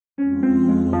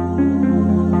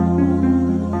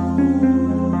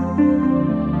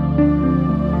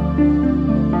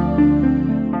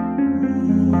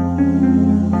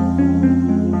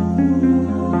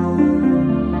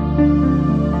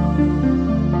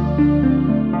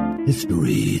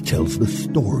History tells the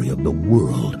story of the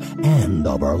world and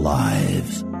of our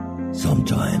lives.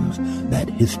 Sometimes that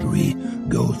history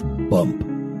goes bump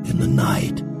in the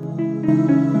night.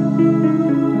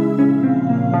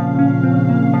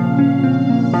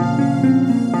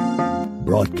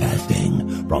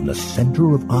 Broadcasting from the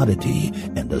center of oddity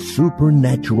and the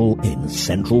supernatural in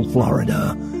Central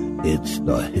Florida, it's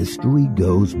the History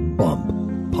Goes Bump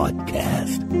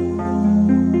podcast.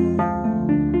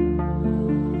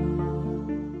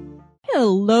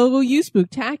 Hello, you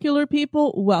spooktacular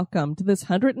people. Welcome to this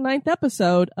 109th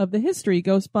episode of the History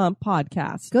Goes Bump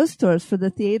podcast. Ghost Stories for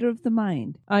the Theater of the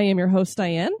Mind. I am your host,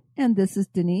 Diane. And this is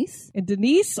Denise. And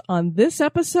Denise, on this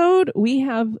episode, we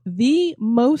have the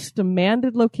most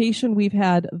demanded location we've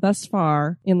had thus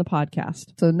far in the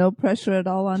podcast. So no pressure at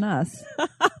all on us.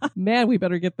 Man, we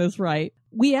better get this right.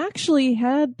 We actually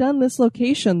had done this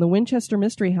location, the Winchester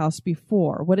Mystery House,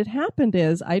 before. What had happened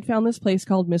is I'd found this place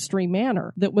called Mystery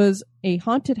Manor that was a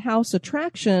haunted house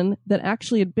attraction that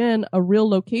actually had been a real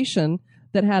location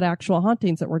that had actual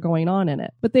hauntings that were going on in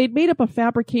it. But they'd made up a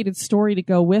fabricated story to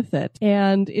go with it.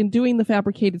 And in doing the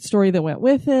fabricated story that went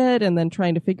with it and then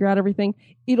trying to figure out everything,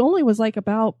 it only was like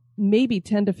about maybe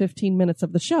 10 to 15 minutes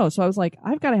of the show. So I was like,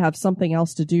 I've got to have something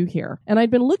else to do here. And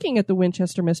I'd been looking at the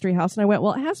Winchester Mystery House and I went,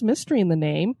 well, it has mystery in the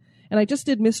name. And I just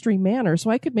did Mystery Manor, so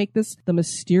I could make this the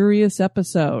mysterious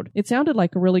episode. It sounded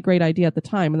like a really great idea at the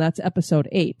time, and that's episode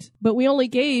 8. But we only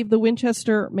gave the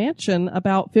Winchester Mansion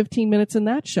about 15 minutes in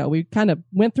that show. We kind of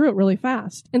went through it really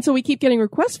fast. And so we keep getting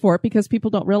requests for it because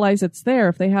people don't realize it's there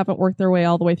if they haven't worked their way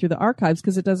all the way through the archives,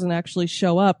 because it doesn't actually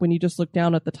show up when you just look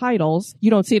down at the titles.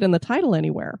 You don't see it in the title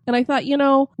anywhere. And I thought,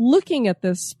 looking at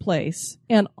this place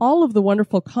and all of the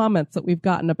wonderful comments that we've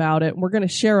gotten about it, we're going to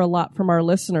share a lot from our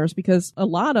listeners because a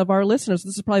lot of our listeners,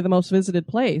 this is probably the most visited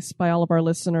place by all of our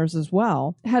listeners as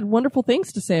well, had wonderful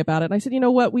things to say about it. And I said, you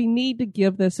know what? We need to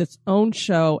give this its own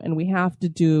show and we have to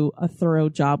do a thorough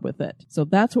job with it. So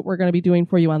that's what we're going to be doing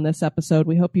for you on this episode.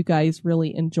 We hope you guys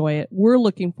really enjoy it. We're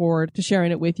looking forward to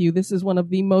sharing it with you. This is one of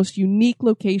the most unique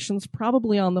locations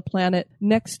probably on the planet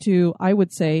next to, I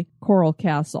would say, Coral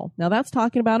Castle. Now that's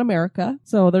talking about America.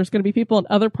 So there's going to be people in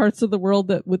other parts of the world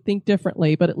that would think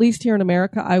differently. But at least here in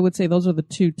America, I would say those are the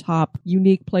two top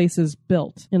unique places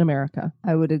built in America.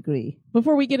 I would agree.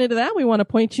 Before we get into that, we want to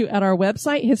point you at our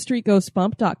website,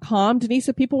 historygoesbump.com. Denise,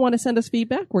 if people want to send us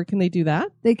feedback, where can they do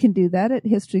that? They can do that at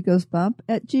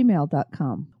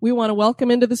historygoesbump@gmail.com. We want to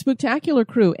welcome into the Spooktacular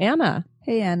crew, Anna.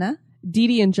 Hey, Anna. Dee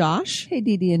Dee and Josh. Hey,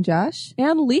 Dee Dee and Josh.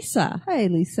 And Lisa. Hi,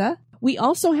 Lisa. We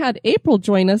also had April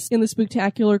join us in the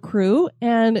Spooktacular crew,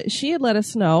 and she had let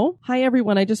us know, hi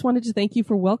everyone, I just wanted to thank you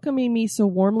for welcoming me so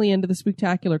warmly into the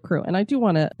Spooktacular crew. And I do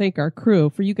want to thank our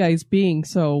crew for you guys being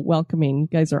so welcoming. You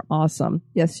guys are awesome.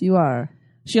 Yes, you are.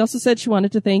 She also said she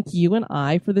wanted to thank you and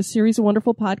I for this series of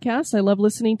wonderful podcasts. I love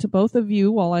listening to both of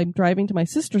you while I'm driving to my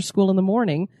sister's school in the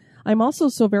morning. I'm also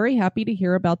so very happy to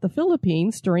hear about the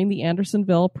Philippines during the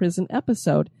Andersonville prison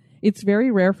episode. It's very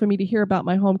rare for me to hear about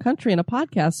my home country in a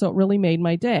podcast, so it really made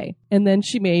my day. And then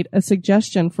she made a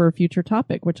suggestion for a future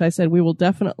topic, which I said we will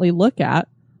definitely look at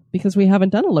because we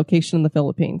haven't done a location in the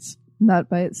Philippines. Not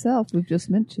by itself. We've just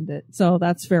mentioned it. So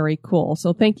that's very cool.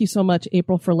 So thank you so much,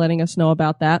 April, for letting us know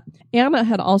about that. Anna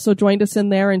had also joined us in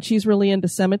there, and she's really into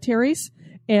cemeteries.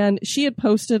 And she had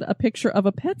posted a picture of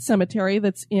a pet cemetery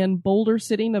that's in Boulder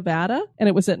City, Nevada. And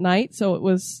it was at night, so it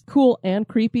was cool and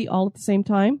creepy all at the same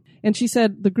time. And she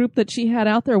said the group that she had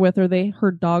out there with her, they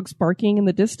heard dogs barking in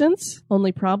the distance.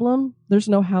 Only problem, there's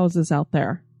no houses out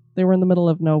there. They were in the middle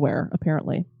of nowhere,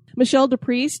 apparently. Michelle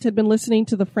DePriest had been listening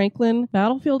to the Franklin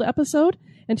Battlefield episode,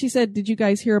 and she said, did you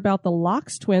guys hear about the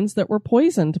Locks twins that were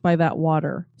poisoned by that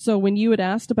water? So when you had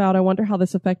asked about, I wonder how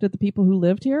this affected the people who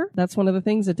lived here, that's one of the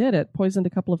things it did. It poisoned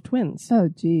a couple of twins. Oh,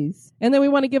 geez. And then we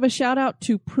want to give a shout out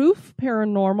to Proof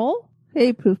Paranormal.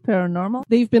 Hey, Proof Paranormal.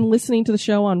 They've been listening to the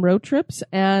show on road trips,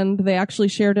 and they actually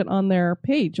shared it on their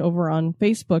page over on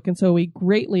Facebook, and so we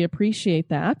greatly appreciate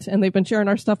that. And they've been sharing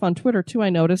our stuff on Twitter, too, I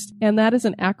noticed. And that is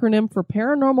an acronym for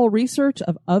Paranormal Research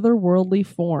of Otherworldly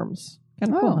Forms.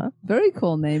 Kind of cool, huh? Very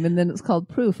cool name. And then it's called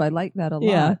Proof. I like that a lot.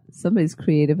 Yeah. Somebody's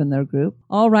creative in their group.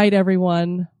 All right,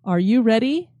 everyone. Are you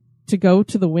ready to go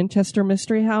to the Winchester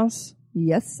Mystery House?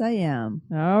 Yes, I am.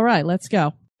 All right, let's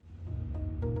go.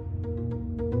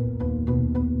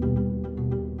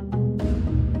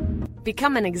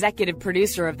 Become an executive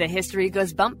producer of the History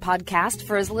Goes Bump podcast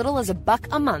for as little as $1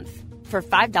 a month. For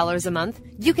 $5 a month,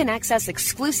 you can access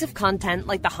exclusive content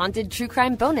like the Haunted True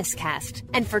Crime Bonus Cast.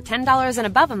 And for $10 and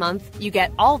above a month, you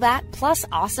get all that plus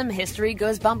awesome History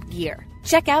Goes Bump gear.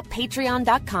 Check out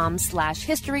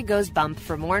patreon.com/historygoesbump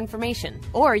for more information.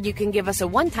 Or you can give us a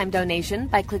one-time donation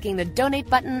by clicking the donate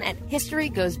button at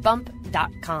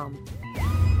historygoesbump.com.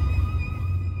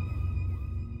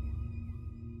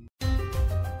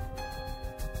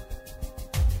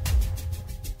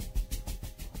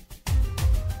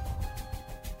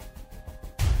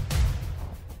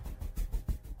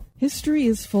 History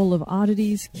is full of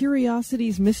oddities,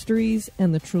 curiosities, mysteries,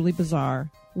 and the truly bizarre.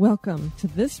 Welcome to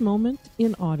This Moment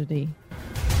in Oddity.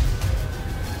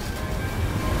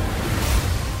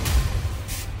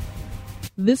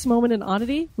 This Moment in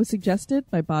Oddity was suggested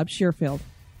by Bob Shearfield.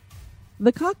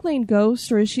 The Cock Lane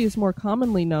Ghost, or as she is more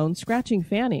commonly known, Scratching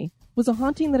Fanny, was a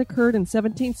haunting that occurred in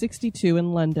 1762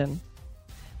 in London.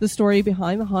 The story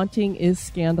behind the haunting is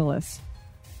scandalous.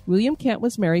 William Kent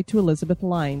was married to Elizabeth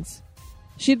Lynes.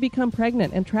 She had become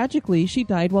pregnant, and tragically, she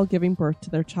died while giving birth to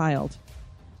their child.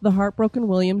 The heartbroken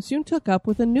William soon took up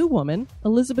with a new woman,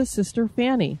 Elizabeth's sister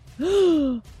Fanny.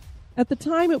 At the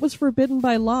time, it was forbidden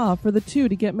by law for the two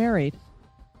to get married.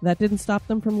 That didn't stop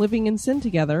them from living in sin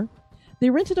together.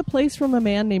 They rented a place from a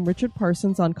man named Richard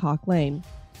Parsons on Cock Lane.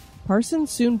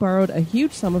 Parsons soon borrowed a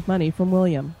huge sum of money from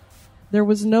William. There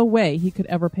was no way he could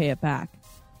ever pay it back.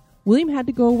 William had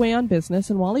to go away on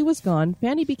business, and while he was gone,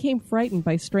 Fanny became frightened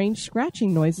by strange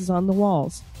scratching noises on the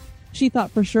walls. She thought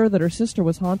for sure that her sister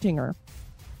was haunting her.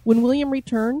 When William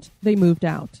returned, they moved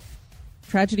out.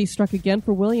 Tragedy struck again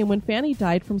for William when Fanny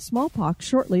died from smallpox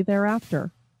shortly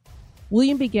thereafter.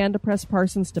 William began to press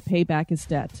Parsons to pay back his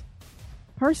debt.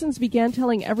 Parsons began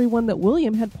telling everyone that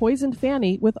William had poisoned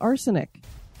Fanny with arsenic.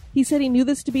 He said he knew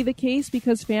this to be the case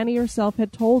because Fanny herself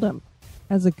had told him,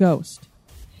 as a ghost.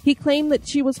 He claimed that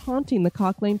she was haunting the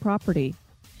Cock Lane property.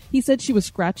 He said she was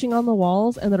scratching on the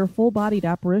walls and that her full-bodied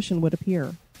apparition would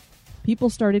appear. People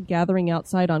started gathering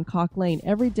outside on Cock Lane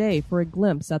every day for a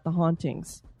glimpse at the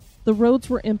hauntings. The roads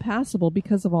were impassable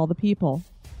because of all the people.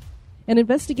 An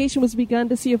investigation was begun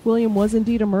to see if William was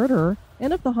indeed a murderer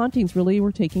and if the hauntings really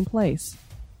were taking place.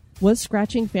 Was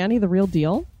Scratching Fanny the real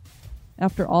deal?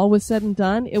 After all was said and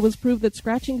done, it was proved that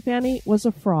Scratching Fanny was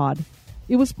a fraud.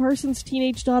 It was Parsons'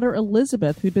 teenage daughter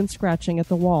Elizabeth who'd been scratching at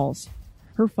the walls.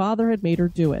 Her father had made her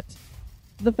do it.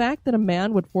 The fact that a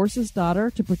man would force his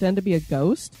daughter to pretend to be a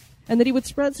ghost, and that he would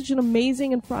spread such an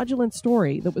amazing and fraudulent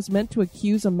story that was meant to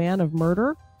accuse a man of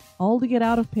murder, all to get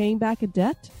out of paying back a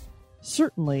debt,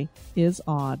 certainly is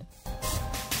odd.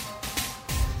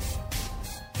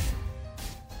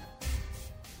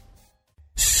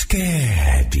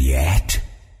 Scared yet?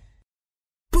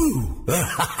 Boo!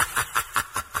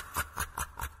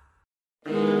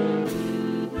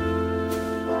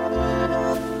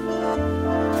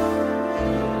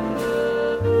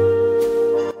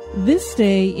 This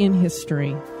day in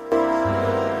history.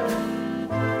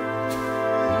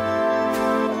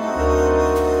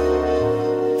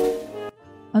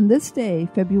 On this day,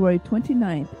 February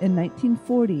 29th, in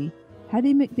 1940,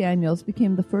 Hattie McDaniels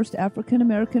became the first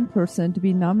African-American person to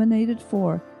be nominated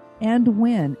for and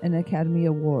win an Academy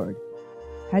Award.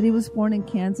 Hattie was born in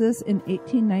Kansas in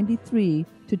 1893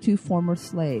 to two former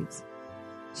slaves.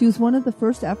 She was one of the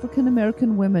first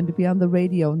African-American women to be on the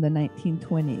radio in the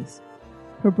 1920s.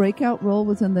 Her breakout role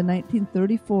was in the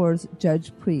 1934's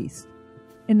Judge Priest.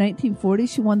 In 1940,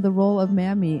 she won the role of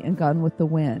Mammy in Gone with the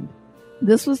Wind.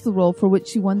 This was the role for which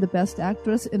she won the Best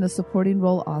Actress in a Supporting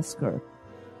Role Oscar.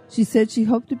 She said she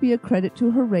hoped to be a credit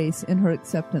to her race in her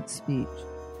acceptance speech.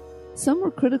 Some were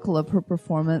critical of her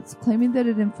performance, claiming that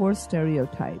it enforced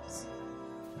stereotypes.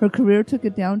 Her career took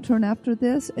a downturn after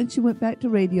this, and she went back to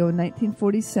radio in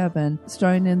 1947,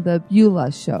 starring in The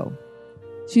Beulah Show.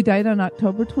 She died on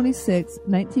October 26,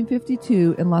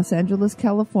 1952, in Los Angeles,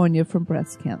 California, from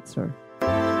breast cancer.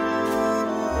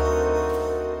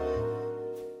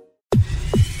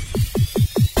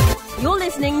 You're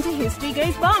listening to History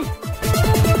Goes Bump.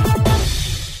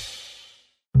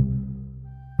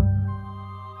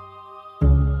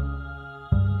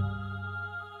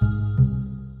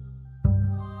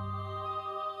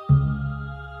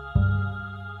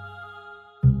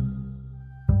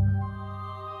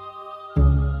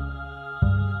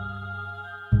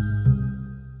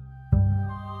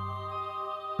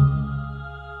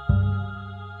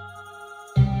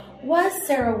 Was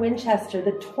Sarah Winchester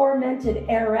the tormented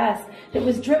heiress that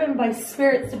was driven by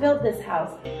spirits to build this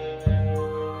house?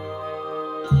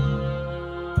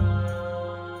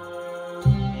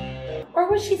 Or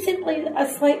was she simply a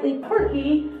slightly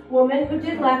quirky woman who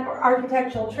did lack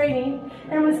architectural training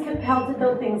and was compelled to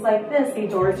build things like this? A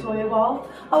door to a wall,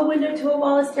 a window to a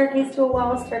wall, a staircase to a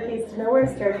wall, a staircase to nowhere,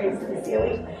 a staircase to the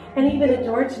ceiling, and even a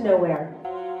door to nowhere.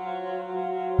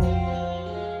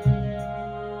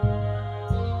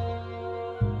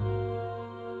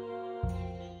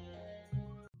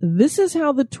 This is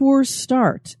how the tours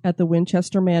start at the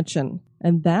Winchester Mansion,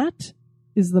 and that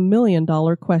is the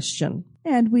million-dollar question.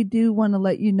 And we do want to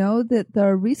let you know that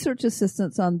the research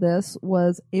assistants on this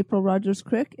was April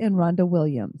Rogers-Crick and Rhonda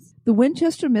Williams. The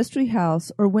Winchester Mystery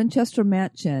House, or Winchester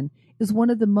Mansion, is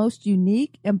one of the most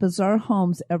unique and bizarre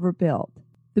homes ever built.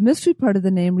 The mystery part of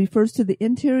the name refers to the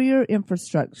interior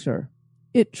infrastructure.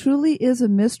 It truly is a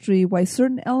mystery why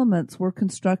certain elements were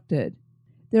constructed.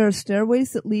 There are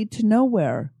stairways that lead to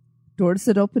nowhere, doors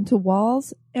that open to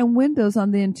walls, and windows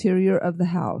on the interior of the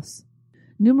house.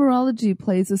 Numerology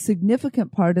plays a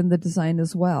significant part in the design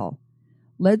as well.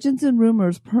 Legends and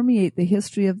rumors permeate the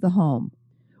history of the home.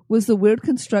 Was the weird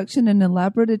construction an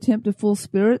elaborate attempt to fool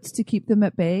spirits to keep them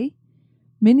at bay?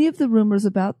 Many of the rumors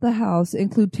about the house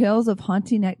include tales of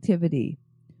haunting activity.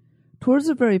 Tours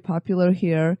are very popular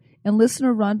here, and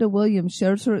listener Rhonda Williams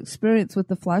shares her experience with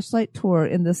the flashlight tour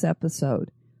in this episode.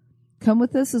 Come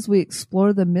with us as we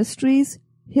explore the mysteries,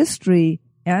 history,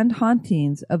 and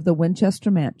hauntings of the Winchester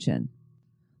Mansion.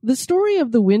 The story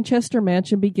of the Winchester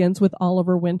Mansion begins with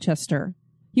Oliver Winchester.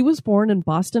 He was born in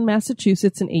Boston,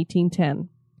 Massachusetts in 1810.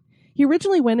 He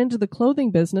originally went into the clothing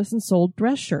business and sold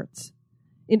dress shirts.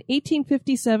 In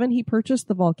 1857, he purchased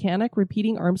the Volcanic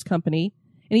Repeating Arms Company,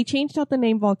 and he changed out the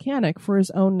name Volcanic for his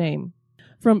own name.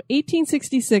 From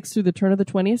 1866 through the turn of the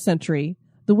 20th century,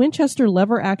 the Winchester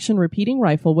lever-action repeating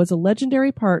rifle was a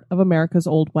legendary part of America's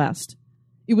Old West.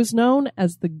 It was known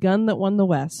as the gun that won the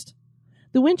West.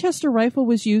 The Winchester rifle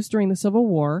was used during the Civil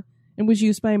War and was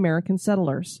used by American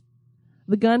settlers.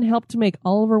 The gun helped to make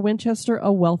Oliver Winchester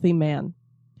a wealthy man.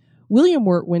 William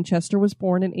Wirt Winchester was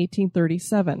born in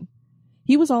 1837.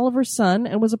 He was Oliver's son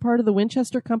and was a part of the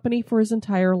Winchester Company for his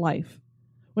entire life.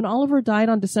 When Oliver died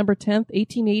on December 10,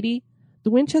 1880,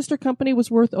 the Winchester Company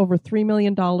was worth over $3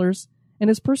 million, and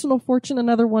his personal fortune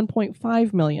another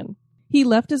 $1.5 million. He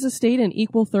left his estate in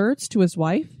equal thirds to his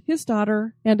wife, his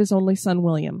daughter, and his only son,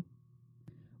 William.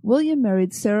 William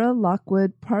married Sarah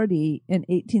Lockwood Pardee in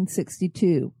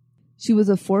 1862. She was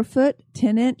a 4-foot,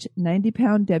 10-inch,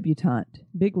 90-pound debutante.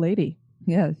 Big lady.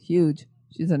 Yeah, huge.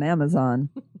 She's an Amazon.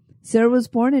 Sarah was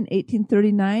born in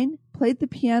 1839, played the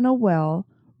piano well,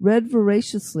 read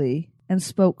voraciously, and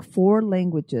spoke 4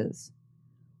 languages.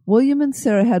 William and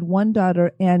Sarah had one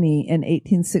daughter, Annie, in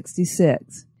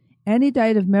 1866. Annie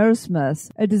died of marasmus,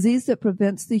 a disease that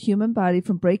prevents the human body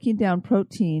from breaking down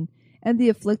protein, and the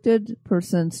afflicted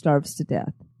person starves to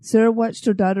death. Sarah watched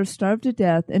her daughter starve to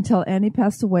death until Annie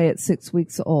passed away at 6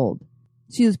 weeks old.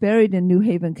 She is buried in New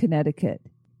Haven, Connecticut.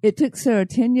 It took Sarah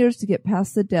 10 years to get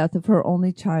past the death of her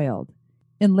only child.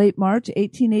 In late March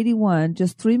 1881,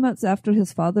 just 3 months after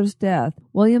his father's death,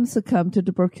 William succumbed to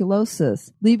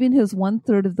tuberculosis, leaving his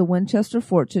 1/3 of the Winchester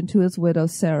fortune to his widow,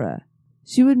 Sarah.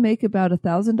 She would make about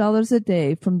 $1,000 a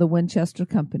day from the Winchester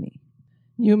Company.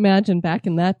 You imagine back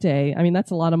in that day, I mean,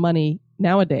 that's a lot of money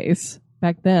nowadays.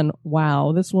 Back then,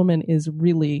 wow, this woman is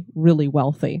really, really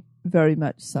wealthy. Very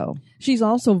much so. She's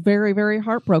also very, very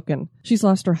heartbroken. She's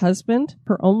lost her husband,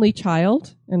 her only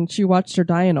child, and she watched her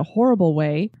die in a horrible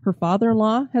way. Her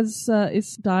father-in-law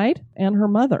has died, and her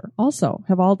mother also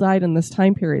have all died in this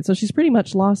time period. So she's pretty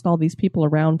much lost all these people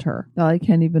around her. Oh, I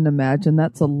can't even imagine.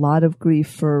 That's a lot of grief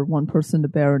for one person to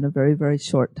bear in a very, very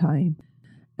short time.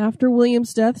 After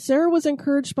William's death, Sarah was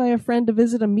encouraged by a friend to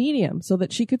visit a medium so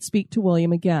that she could speak to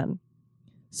William again.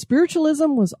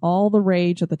 Spiritualism was all the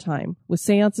rage at the time, with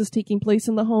seances taking place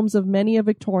in the homes of many a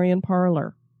Victorian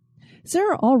parlor.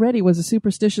 Sarah already was a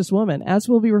superstitious woman, as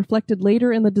will be reflected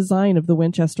later in the design of the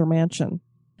Winchester Mansion.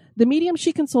 The medium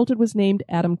she consulted was named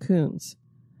Adam Coons.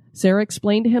 Sarah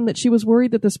explained to him that she was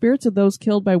worried that the spirits of those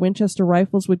killed by Winchester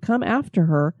rifles would come after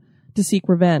her to seek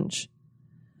revenge.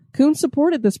 Coons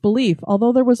supported this belief,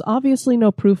 although there was obviously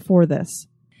no proof for this.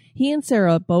 He and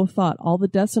Sarah both thought all the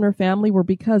deaths in her family were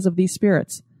because of these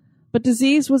spirits. But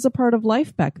disease was a part of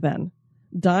life back then.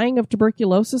 Dying of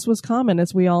tuberculosis was common,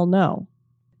 as we all know.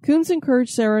 Coons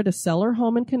encouraged Sarah to sell her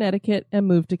home in Connecticut and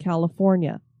move to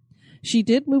California. She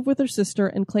did move with her sister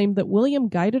and claimed that William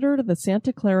guided her to the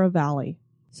Santa Clara Valley.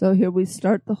 So here we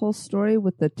start the whole story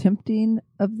with the tempting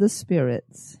of the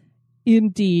spirits.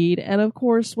 Indeed. And of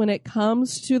course, when it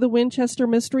comes to the Winchester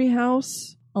Mystery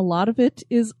House, a lot of it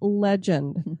is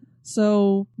legend.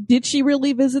 So did she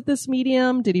really visit this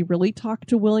medium? Did he really talk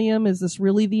to William? Is this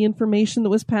really the information that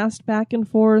was passed back and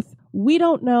forth? We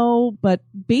don't know, but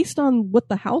based on what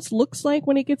the house looks like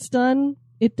when it gets done,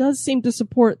 it does seem to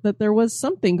support that there was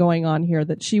something going on here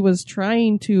that she was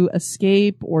trying to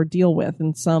escape or deal with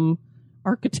in some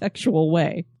architectural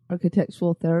way.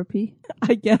 Architectural therapy?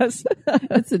 I guess.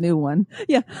 It's a new one.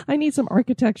 Yeah, I need some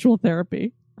architectural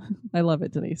therapy. I love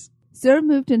it, Denise. Sarah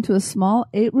moved into a small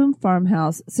 8-room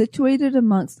farmhouse situated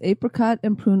amongst apricot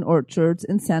and prune orchards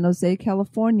in San Jose,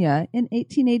 California in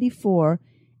 1884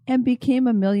 and became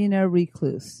a millionaire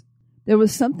recluse. There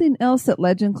was something else that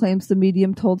legend claims the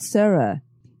medium told Sarah.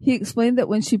 He explained that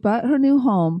when she bought her new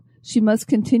home, she must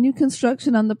continue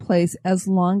construction on the place as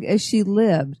long as she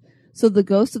lived, so the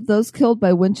ghosts of those killed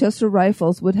by Winchester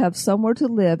rifles would have somewhere to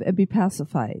live and be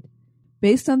pacified.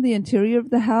 Based on the interior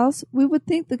of the house, we would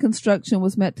think the construction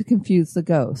was meant to confuse the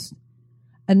ghost.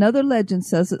 Another legend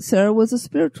says that Sarah was a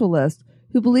spiritualist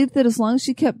who believed that as long as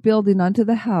she kept building onto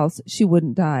the house, she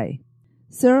wouldn't die.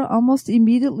 Sarah almost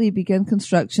immediately began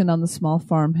construction on the small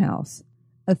farmhouse.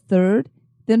 A third,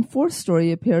 then fourth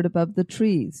story appeared above the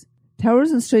trees.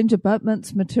 Towers and strange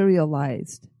abutments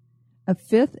materialized. A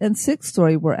fifth and sixth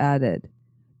story were added.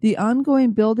 The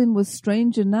ongoing building was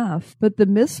strange enough, but the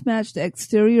mismatched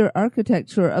exterior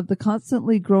architecture of the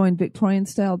constantly growing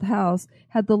Victorian-styled house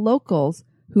had the locals,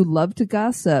 who loved to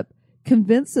gossip,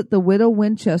 convinced that the widow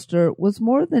Winchester was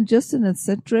more than just an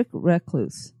eccentric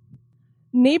recluse.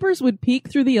 Neighbors would peek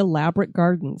through the elaborate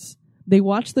gardens. They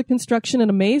watched the construction in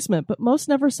amazement, but most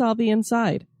never saw the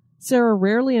inside. Sarah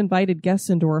rarely invited guests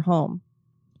into her home.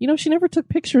 You know, she never took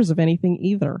pictures of anything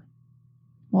either.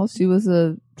 Well, she was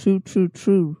a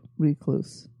true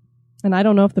recluse. And I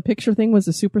don't know if the picture thing was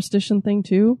a superstition thing,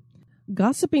 too.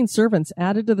 Gossiping servants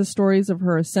added to the stories of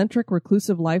her eccentric,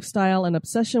 reclusive lifestyle and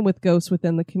obsession with ghosts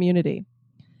within the community.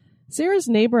 Sarah's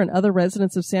neighbor and other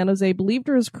residents of San Jose believed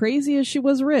her as crazy as she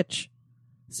was rich.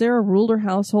 Sarah ruled her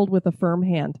household with a firm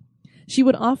hand. She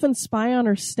would often spy on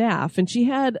her staff, and she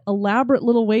had elaborate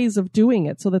little ways of doing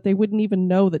it so that they wouldn't even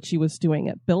know that she was doing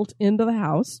it, built into the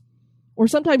house. Or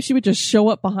sometimes she would just show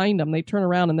up behind them. They'd turn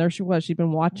around, and there she was. She'd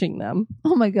been watching them.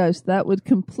 Oh, my gosh, that would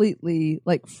completely,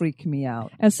 freak me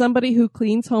out. As somebody who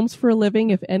cleans homes for a living,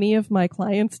 if any of my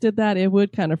clients did that, it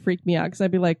would kind of freak me out, because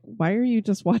I'd be like, why are you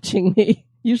just watching me?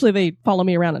 Usually they follow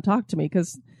me around and talk to me,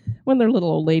 because when they're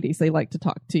little old ladies, they like to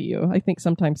talk to you. I think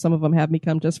sometimes some of them have me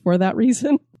come just for that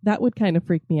reason. That would kind of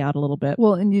freak me out a little bit.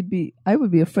 Well, and I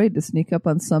would be afraid to sneak up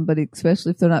on somebody,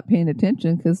 especially if they're not paying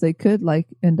attention, because they could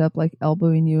end up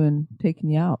elbowing you and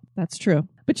taking you out. That's true.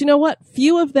 But you know what?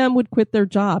 Few of them would quit their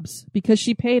jobs because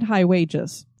she paid high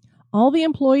wages. All the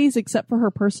employees, except for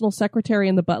her personal secretary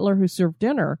and the butler who served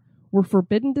dinner, were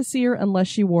forbidden to see her unless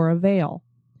she wore a veil.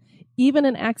 Even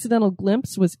an accidental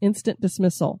glimpse was instant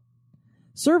dismissal.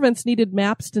 Servants needed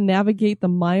maps to navigate the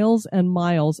miles and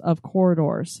miles of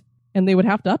corridors. And they would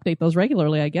have to update those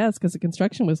regularly, I guess, because the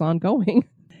construction was ongoing.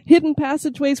 Hidden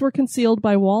passageways were concealed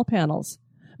by wall panels.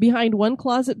 Behind one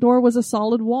closet door was a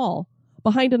solid wall.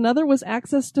 Behind another was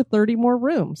access to 30 more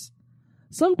rooms.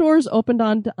 Some doors opened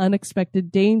on to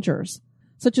unexpected dangers,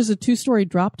 such as a 2-story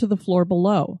drop to the floor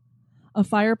below. A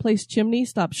fireplace chimney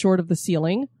stopped short of the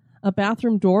ceiling. A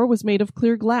bathroom door was made of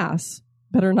clear glass.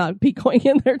 Better not be going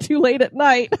in there too late at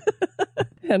night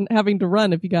and having to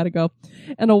run if you got to go.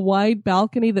 And a wide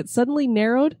balcony that suddenly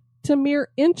narrowed to mere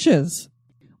inches.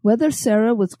 Whether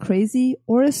Sarah was crazy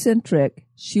or eccentric,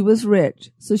 she was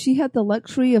rich, so she had the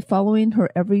luxury of following her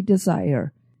every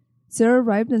desire. Sarah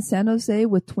arrived in San Jose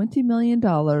with $20 million,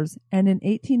 and in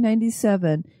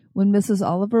 1897, when Mrs.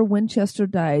 Oliver Winchester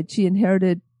died, she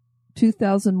inherited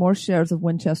 2,000 more shares of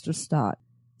Winchester stock.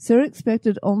 Sarah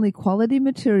expected only quality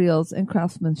materials and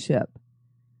craftsmanship.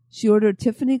 She ordered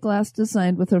Tiffany glass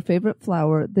designed with her favorite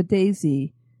flower, the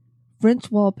daisy,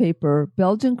 French wallpaper,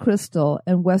 Belgian crystal,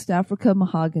 and West Africa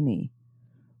mahogany.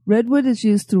 Redwood is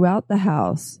used throughout the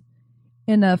house.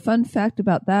 And a fun fact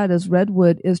about that is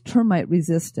redwood is termite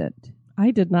resistant. I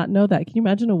did not know that. Can you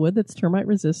imagine a wood that's termite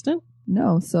resistant?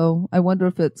 No, so I wonder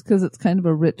if it's because it's kind of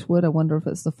a rich wood. I wonder if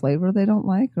it's the flavor they don't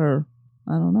like, or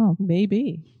I don't know.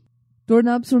 Maybe.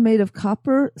 Doorknobs were made of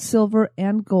copper, silver,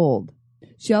 and gold.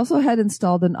 She also had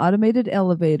installed an automated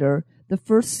elevator, the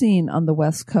first seen on the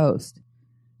West Coast.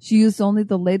 She used only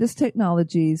the latest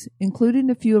technologies, including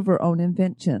a few of her own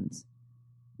inventions.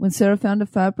 When Sarah found a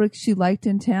fabric she liked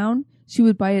in town, she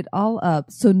would buy it all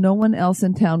up so no one else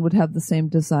in town would have the same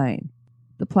design.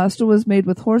 The plaster was made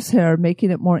with horsehair,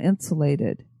 making it more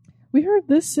insulated. We heard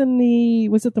this in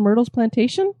was it the Myrtles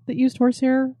Plantation that used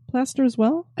horsehair plaster as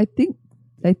well? I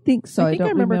think so. I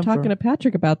remember talking to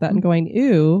Patrick about that and going,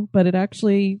 ew, but it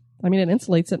actually, it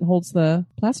insulates it and holds the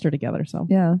plaster together. So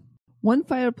yeah. One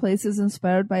fireplace is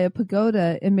inspired by a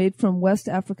pagoda and made from West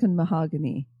African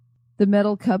mahogany. The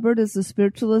metal cupboard is the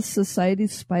Spiritualist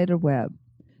Society's spider web.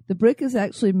 The brick is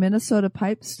actually Minnesota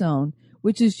pipestone,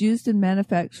 which is used in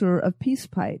manufacture of peace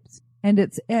pipes, and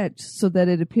it's etched so that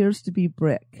it appears to be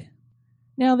brick.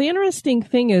 Now, the interesting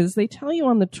thing is they tell you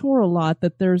on the tour a lot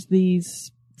that there's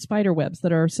these spider webs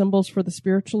that are symbols for the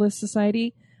Spiritualist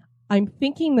Society. I'm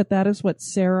thinking that that is what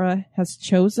Sarah has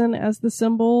chosen as the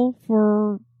symbol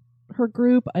for her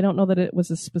group. I don't know that it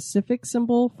was a specific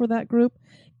symbol for that group.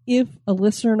 If a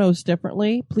listener knows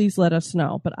differently, please let us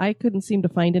know. But I couldn't seem to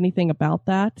find anything about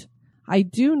that. I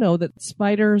do know that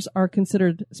spiders are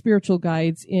considered spiritual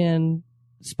guides in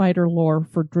spider lore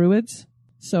for druids.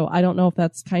 So I don't know if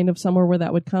that's kind of somewhere where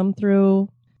that would come through.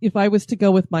 If I was to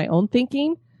go with my own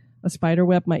thinking, a spider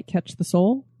web might catch the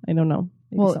soul. I don't know.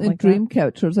 Maybe well, in like dream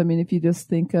catchers, I mean, if you just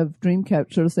think of dream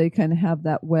catchers, they kind of have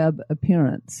that web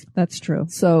appearance. That's true.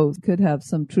 So could have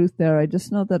some truth there. I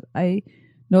just know that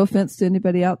no offense to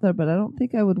anybody out there, but I don't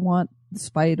think I would want the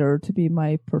spider to be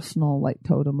my personal like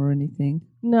totem or anything.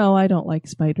 No, I don't like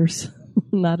spiders.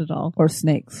 Not at all. Or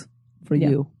snakes for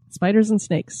you. Spiders and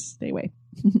snakes, stay away.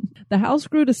 The house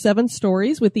grew to 7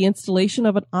 stories with the installation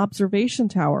of an observation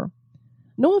tower.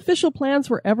 No official plans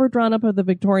were ever drawn up of the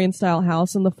Victorian-style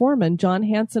house, and the foreman, John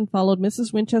Hanson, followed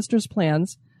Mrs. Winchester's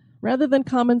plans rather than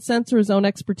common sense or his own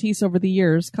expertise over the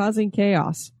years, causing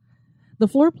chaos. The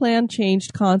floor plan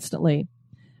changed constantly.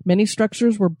 Many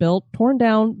structures were built, torn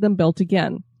down, then built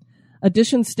again.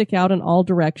 Additions stick out in all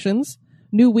directions.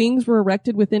 New wings were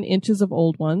erected within inches of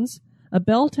old ones. A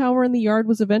bell tower in the yard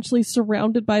was eventually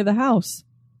surrounded by the house.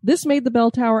 This made the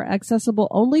bell tower accessible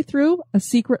only through a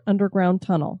secret underground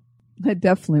tunnel. I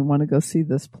definitely want to go see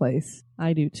this place.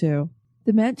 I do too.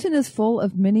 The mansion is full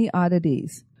of many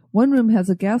oddities. One room has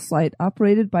a gas light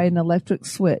operated by an electric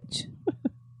switch.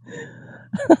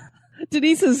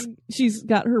 Denise she's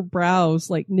got her brows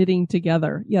like knitting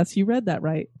together. Yes, you read that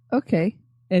right. Okay.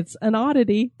 It's an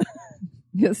oddity.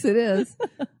 Yes, it is.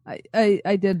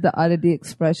 I did the oddity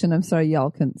expression. I'm sorry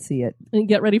y'all couldn't see it. And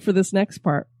get ready for this next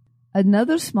part.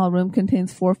 Another small room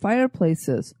contains 4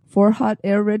 fireplaces, 4 hot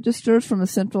air registers from a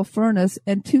central furnace,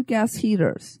 and 2 gas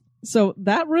heaters. So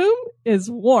that room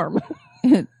is warm.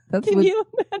 Can you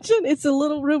imagine? It's a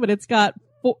little room and it's got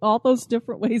all those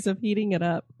different ways of heating it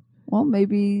up. Well,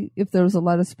 maybe if there was a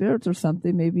lot of spirits or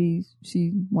something, maybe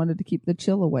she wanted to keep the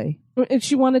chill away. And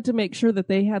she wanted to make sure that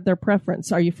they had their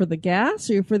preference. Are you for the gas?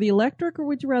 Are you for the electric? Or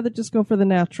would you rather just go for the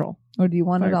natural? Or do you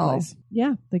want fireplace? It all?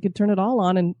 Yeah, they could turn it all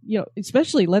on. And,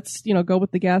 especially let's, go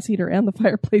with the gas heater and the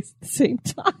fireplace at the same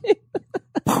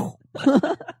time.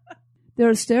 There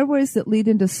are stairways that lead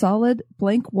into solid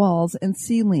blank walls and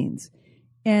ceilings.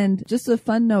 And just a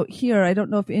fun note here, I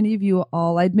don't know if any of you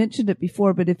all, I'd mentioned it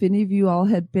before, but if any of you all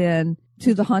had been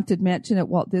to the Haunted Mansion at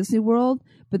Walt Disney World,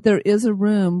 but there is a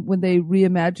room when they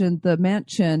reimagined the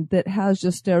mansion that has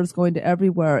just stairs going to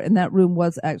everywhere, and that room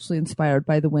was actually inspired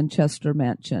by the Winchester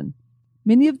Mansion.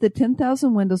 Many of the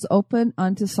 10,000 windows open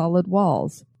onto solid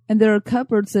walls, and there are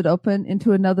cupboards that open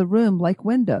into another room like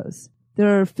windows.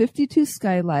 There are 52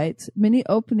 skylights, many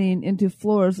opening into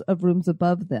floors of rooms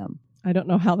above them. I don't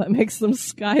know how that makes them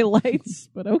skylights,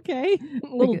 but okay.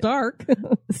 A little dark.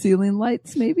 Ceiling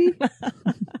lights, maybe?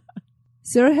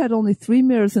 Sarah had only 3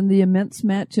 mirrors in the immense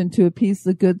mansion to appease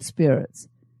the good spirits.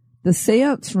 The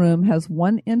seance room has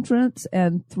 1 entrance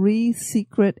and 3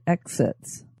 secret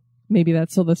exits. Maybe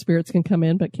that's so the spirits can come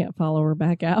in but can't follow her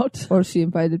back out. Or she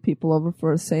invited people over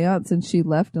for a seance and she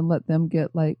left and let them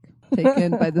get,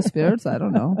 taken by the spirits. I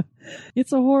don't know.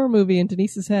 It's a horror movie in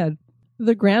Denise's head.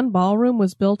 The grand ballroom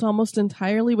was built almost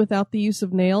entirely without the use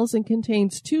of nails and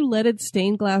contains 2 leaded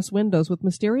stained glass windows with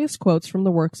mysterious quotes from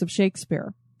the works of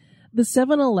Shakespeare. The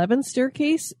 7-Eleven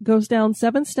staircase goes down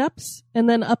 7 steps and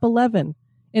then up 11,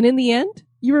 and in the end,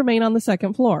 you remain on the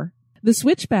 2nd floor. The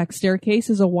switchback staircase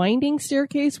is a winding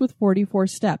staircase with 44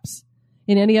 steps.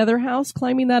 In any other house,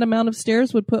 climbing that amount of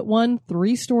stairs would put one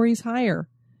 3 stories higher.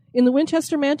 In the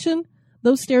Winchester Mansion,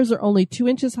 those stairs are only 2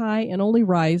 inches high and only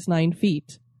rise 9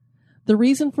 feet. The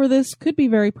reason for this could be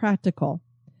very practical.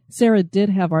 Sarah did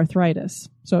have arthritis,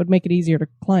 so it would make it easier to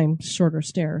climb shorter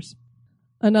stairs.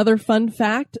 Another fun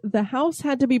fact, the house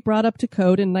had to be brought up to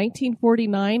code in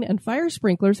 1949 and fire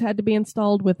sprinklers had to be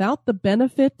installed without the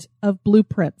benefit of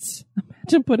blueprints.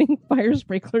 Imagine putting fire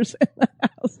sprinklers in the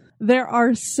house. There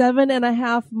are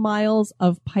 7.5 miles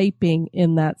of piping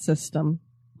in that system.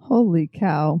 Holy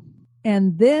cow.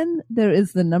 And then there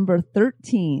is the number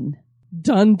 13.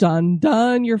 Dun, dun,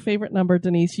 dun. Your favorite number,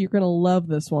 Denise. You're going to love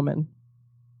this woman.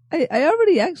 I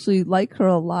already actually like her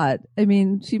a lot. I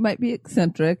mean, she might be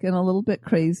eccentric and a little bit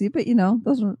crazy, but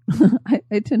those are,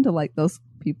 I tend to like those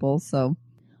people. So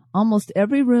almost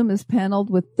every room is paneled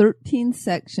with 13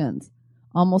 sections.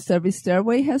 Almost every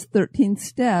stairway has 13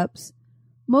 steps.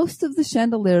 Most of the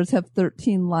chandeliers have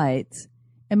 13 lights,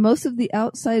 and most of the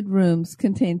outside rooms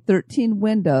contain 13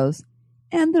 windows,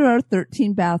 and there are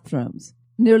 13 bathrooms.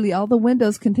 Nearly all the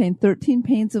windows contain 13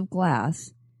 panes of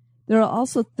glass. There are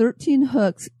also 13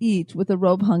 hooks each with a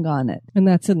robe hung on it. And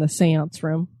that's in the seance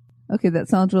room. Okay, that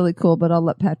sounds really cool, but I'll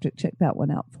let Patrick check that one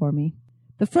out for me.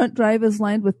 The front drive is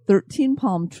lined with 13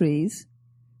 palm trees.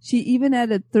 She even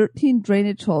added 13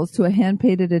 drainage holes to a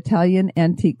hand-painted Italian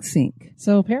antique sink.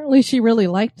 So apparently she really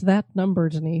liked that number,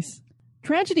 Denise.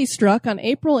 Tragedy struck on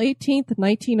April 18th,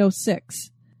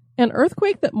 1906. An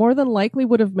earthquake that more than likely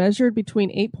would have measured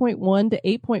between 8.1 to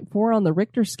 8.4 on the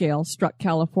Richter scale struck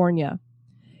California.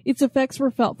 Its effects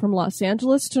were felt from Los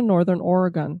Angeles to northern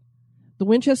Oregon. The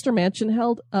Winchester Mansion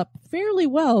held up fairly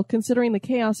well considering the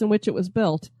chaos in which it was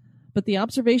built, but the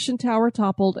observation tower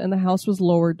toppled and the house was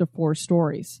lowered to 4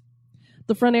 stories.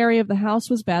 The front area of the house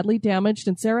was badly damaged,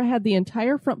 and Sarah had the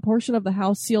entire front portion of the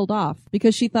house sealed off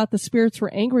because she thought the spirits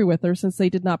were angry with her since they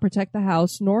did not protect the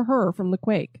house nor her from the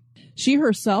quake. She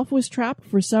herself was trapped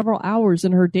for several hours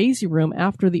in her Daisy room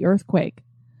after the earthquake.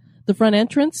 The front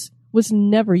entrance was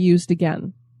never used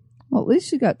again. Well, at least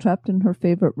she got trapped in her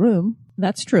favorite room.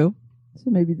 That's true. So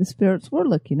maybe the spirits were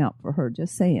looking out for her,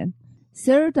 just saying.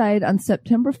 Sarah died on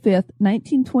September 5th,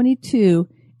 1922,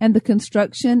 and the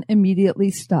construction immediately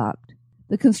stopped.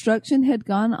 The construction had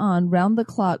gone on round the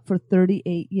clock for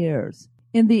 38 years.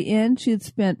 In the end, she had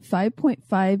spent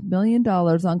 $5.5 million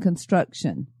on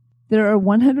construction. There are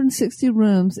 160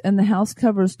 rooms, and the house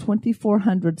covers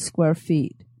 2,400 square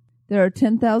feet. There are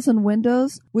 10,000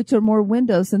 windows, which are more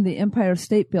windows than the Empire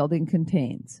State Building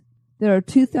contains. There are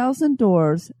 2,000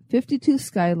 doors, 52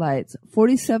 skylights,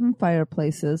 47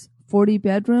 fireplaces, 40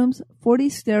 bedrooms, 40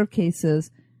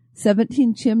 staircases,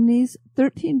 17 chimneys,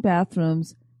 13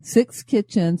 bathrooms, 6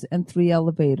 kitchens, and 3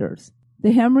 elevators.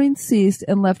 The hammering ceased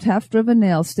and left half-driven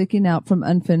nails sticking out from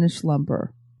unfinished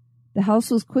lumber. The house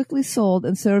was quickly sold,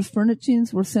 and Sarah's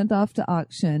furnishings were sent off to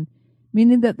auction,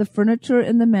 meaning that the furniture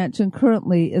in the mansion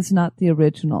currently is not the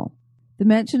original. The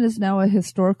mansion is now a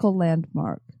historical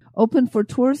landmark. Open for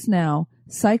tours now,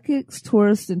 psychics,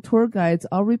 tourists, and tour guides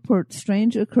all report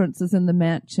strange occurrences in the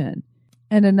mansion.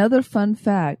 And another fun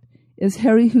fact is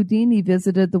Harry Houdini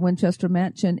visited the Winchester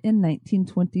Mansion in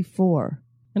 1924.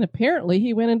 And apparently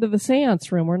he went into the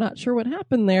seance room. We're not sure what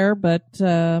happened there, but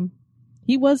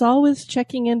he was always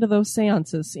checking into those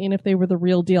seances, seeing if they were the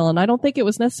real deal. And I don't think it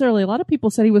was necessarily, a lot of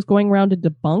people said he was going around to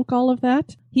debunk all of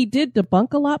that. He did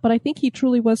debunk a lot, but I think he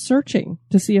truly was searching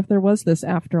to see if there was this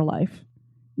afterlife.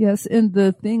 Yes, and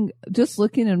the thing, just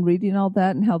looking and reading all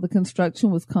that and how the construction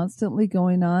was constantly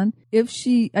going on,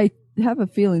 I have a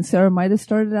feeling Sarah might have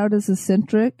started out as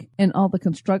eccentric, and all the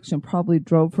construction probably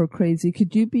drove her crazy.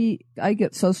 I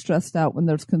get so stressed out when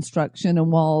there's construction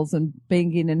and walls and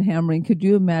banging and hammering. Could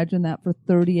you imagine that for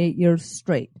 38 years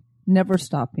straight? Never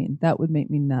stopping. That would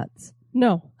make me nuts.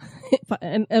 No.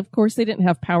 And of course they didn't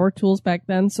have power tools back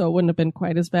then, so it wouldn't have been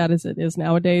quite as bad as it is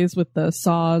nowadays with the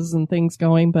saws and things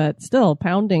going, but still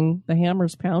the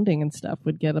hammers pounding and stuff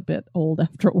would get a bit old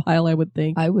after a while, I would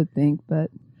think. I would think,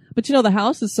 but the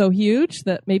house is so huge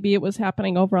that maybe it was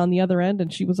happening over on the other end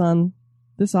and she was on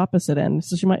this opposite end,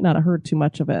 so she might not have heard too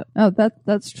much of it. Oh,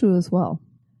 that's true as well.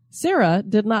 Sarah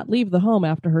did not leave the home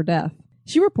after her death.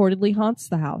 She reportedly haunts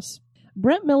the house.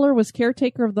 Brent Miller was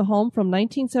caretaker of the home from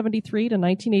 1973 to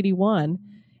 1981,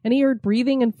 and he heard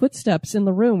breathing and footsteps in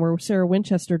the room where Sarah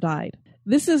Winchester died.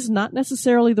 This is not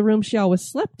necessarily the room she always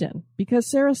slept in,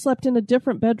 because Sarah slept in a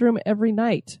different bedroom every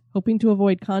night, hoping to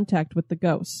avoid contact with the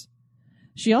ghosts.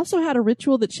 She also had a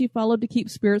ritual that she followed to keep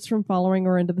spirits from following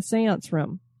her into the seance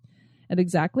room. At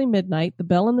exactly midnight, the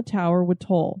bell in the tower would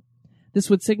toll. This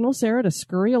would signal Sarah to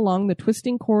scurry along the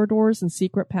twisting corridors and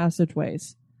secret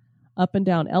passageways, up and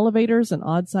down elevators and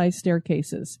odd-sized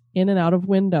staircases, in and out of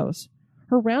windows.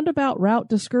 Her roundabout route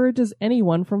discourages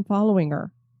anyone from following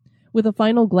her. With a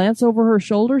final glance over her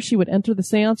shoulder, she would enter the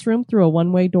seance room through a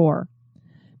one-way door.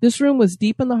 This room was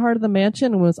deep in the heart of the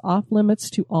mansion and was off-limits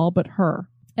to all but her,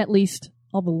 at least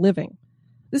all the living.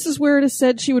 This is where it is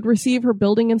said she would receive her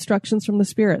building instructions from the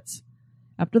spirits.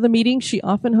 After the meeting, she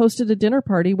often hosted a dinner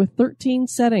party with 13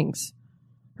 settings.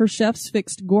 Her chefs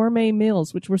fixed gourmet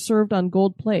meals which were served on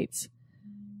gold plates.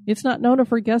 It's not known if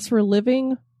her guests were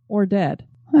living or dead.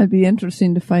 It'd be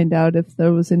interesting to find out if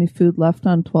there was any food left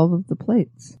on 12 of the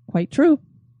plates. Quite true.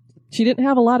 She didn't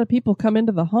have a lot of people come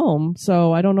into the home,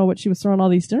 so I don't know what she was throwing all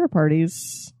these dinner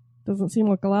parties. Doesn't seem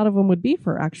like a lot of them would be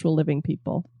for actual living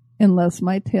people. Unless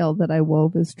my tale that I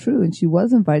wove is true and she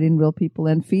was inviting real people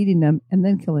in, feeding them, and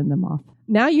then killing them off.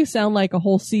 Now you sound like a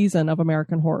whole season of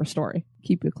American Horror Story.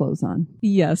 Keep your clothes on.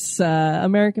 Yes,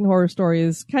 American Horror Story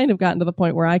has kind of gotten to the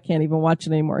point where I can't even watch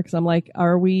it anymore because I'm like,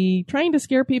 are we trying to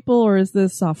scare people or is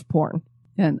this soft porn?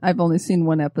 And I've only seen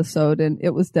one episode and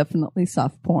it was definitely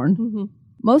soft porn. Mm-hmm.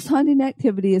 Most haunting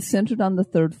activity is centered on the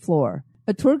 3rd floor.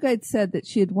 A tour guide said that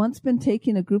she had once been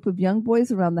taking a group of young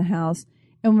boys around the house,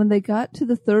 and when they got to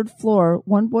the 3rd floor,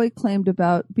 one boy claimed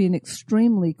about being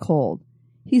extremely cold.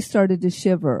 He started to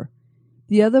shiver.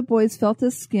 The other boys felt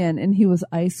his skin, and he was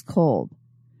ice cold.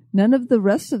 None of the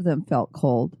rest of them felt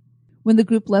cold. When the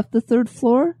group left the 3rd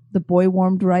floor, the boy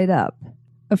warmed right up.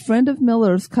 A friend of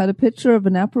Miller's caught a picture of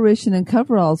an apparition in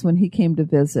coveralls when he came to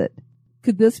visit.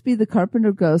 Could this be the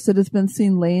carpenter ghost that has been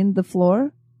seen laying the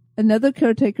floor? Another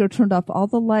caretaker turned off all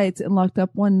the lights and locked up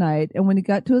one night, and when he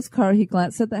got to his car, he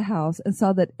glanced at the house and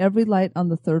saw that every light on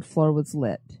the 3rd floor was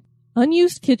lit.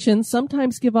 Unused kitchens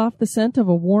sometimes give off the scent of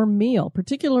a warm meal,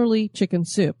 particularly chicken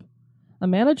soup. A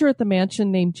manager at the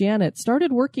mansion named Janet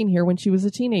started working here when she was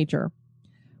a teenager.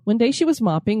 One day she was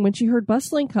mopping when she heard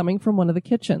bustling coming from one of the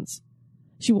kitchens.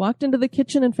 She walked into the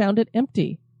kitchen and found it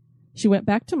empty. She went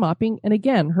back to mopping and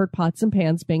again heard pots and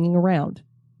pans banging around.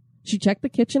 She checked the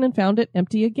kitchen and found it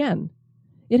empty again.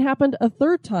 It happened a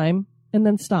 3rd time and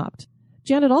then stopped.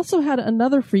 Janet also had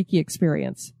another freaky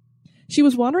experience. She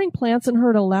was watering plants and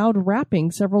heard a loud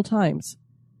rapping several times.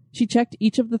 She checked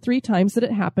each of the 3 times that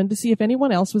it happened to see if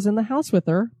anyone else was in the house with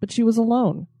her, but she was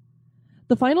alone.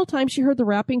 The final time she heard the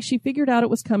rapping, she figured out it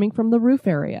was coming from the roof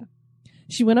area.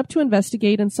 She went up to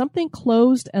investigate, and something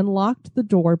closed and locked the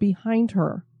door behind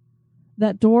her.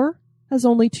 That door has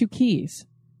only 2 keys.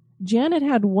 Janet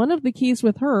had one of the keys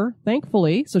with her,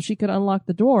 thankfully, so she could unlock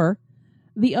the door.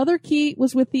 The other key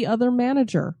was with the other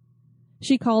manager.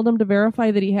 She called him to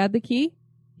verify that he had the key.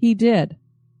 He did.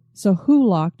 So who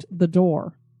locked the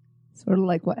door? Sort of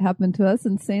like what happened to us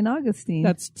in St. Augustine.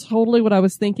 That's totally what I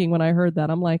was thinking when I heard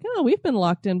that. I'm like, oh, we've been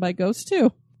locked in by ghosts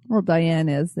too. Well, Diane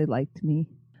is. They liked me.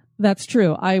 That's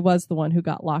true. I was the one who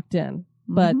got locked in.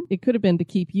 But it could have been to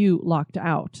keep you locked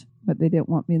out. But they didn't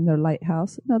want me in their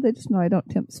lighthouse. No, they just know I don't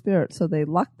tempt spirits, so they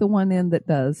lock the one in that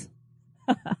does.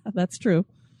 That's true.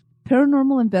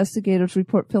 Paranormal investigators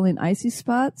report feeling icy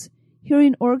spots,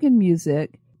 hearing organ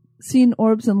music, seeing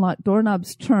orbs and locked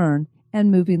doorknobs turn,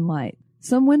 and moving light.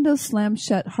 Some windows slam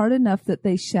shut hard enough that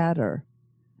they shatter.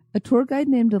 A tour guide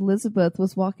named Elizabeth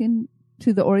was walking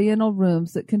to the Oriental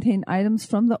rooms that contain items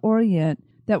from the Orient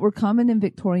that were common in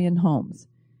Victorian homes.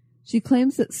 She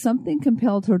claims that something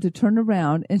compelled her to turn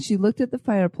around, and she looked at the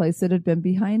fireplace that had been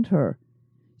behind her.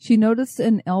 She noticed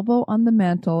an elbow on the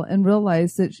mantel and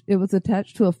realized that it was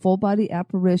attached to a full-body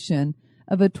apparition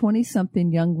of a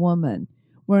 20-something young woman,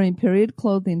 wearing period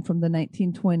clothing from the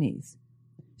 1920s.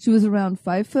 She was around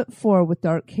 5'4" with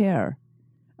dark hair.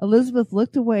 Elizabeth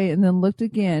looked away and then looked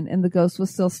again, and the ghost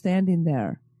was still standing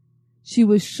there. She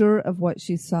was sure of what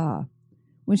she saw.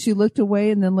 When she looked away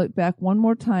and then looked back one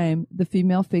more time, the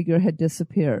female figure had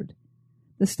disappeared.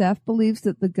 The staff believes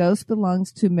that the ghost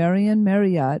belongs to Marion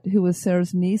Marriott, who was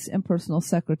Sarah's niece and personal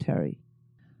secretary.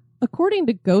 According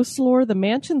to ghost lore, the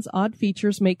mansion's odd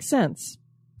features make sense.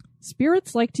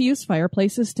 Spirits like to use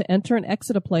fireplaces to enter and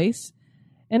exit a place,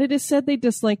 and it is said they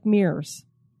dislike mirrors.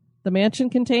 The mansion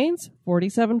contains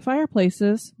 47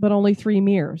 fireplaces, but only 3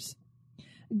 mirrors.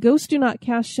 Ghosts do not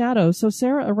cast shadows, so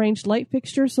Sarah arranged light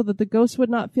fixtures so that the ghosts would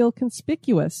not feel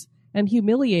conspicuous and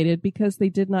humiliated because they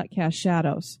did not cast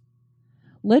shadows.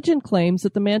 Legend claims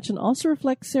that the mansion also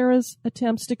reflects Sarah's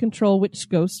attempts to control which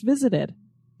ghosts visited.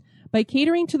 By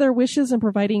catering to their wishes and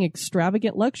providing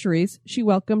extravagant luxuries, she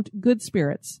welcomed good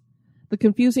spirits. The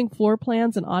confusing floor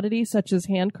plans and oddities such as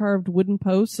hand-carved wooden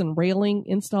posts and railing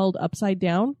installed upside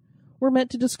down were meant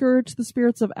to discourage the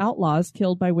spirits of outlaws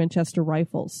killed by Winchester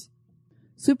rifles.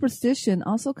 Superstition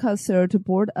also caused Sarah to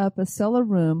board up a cellar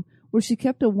room where she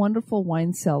kept a wonderful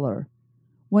wine cellar.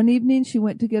 One evening she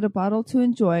went to get a bottle to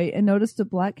enjoy and noticed a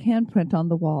black handprint on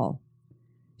the wall.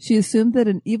 She assumed that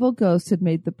an evil ghost had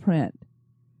made the print.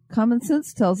 Common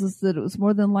sense tells us that it was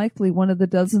more than likely one of the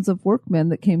dozens of workmen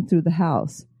that came through the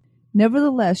house.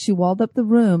 Nevertheless, she walled up the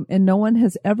room, and no one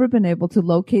has ever been able to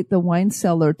locate the wine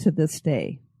cellar to this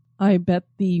day. I bet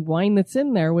the wine that's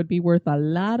in there would be worth a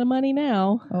lot of money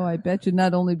now. Oh, I bet you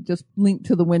not only just linked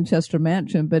to the Winchester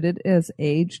Mansion, but it is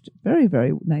aged very,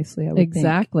 very nicely, I would think.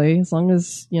 Exactly, as long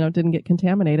as, it didn't get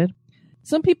contaminated.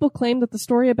 Some people claim that the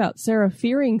story about Sarah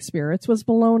fearing spirits was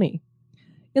baloney.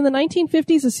 In the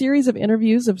 1950s, a series of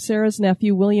interviews of Sarah's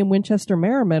nephew, William Winchester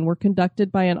Merriman, were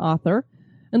conducted by an author,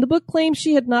 and the book claims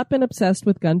she had not been obsessed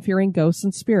with gun-fearing ghosts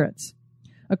and spirits.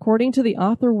 According to the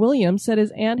author, William said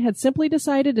his aunt had simply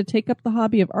decided to take up the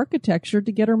hobby of architecture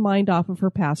to get her mind off of her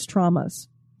past traumas.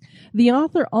 The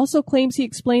author also claims he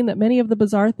explained that many of the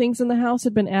bizarre things in the house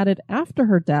had been added after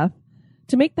her death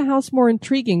to make the house more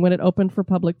intriguing when it opened for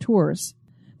public tours.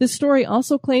 This story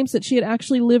also claims that she had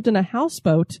actually lived in a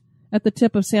houseboat at the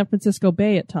tip of San Francisco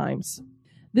Bay at times.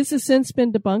 This has since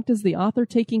been debunked as the author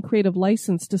taking creative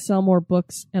license to sell more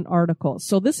books and articles.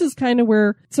 So this is kind of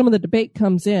where some of the debate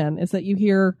comes in, is that you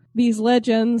hear these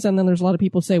legends, and then there's a lot of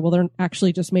people say, well, they're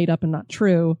actually just made up and not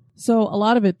true. So a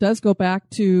lot of it does go back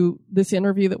to this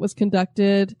interview that was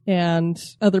conducted and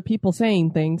other people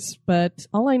saying things. But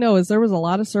all I know is there was a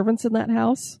lot of servants in that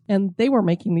house, and they were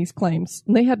making these claims.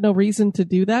 And they had no reason to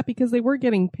do that because they were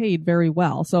getting paid very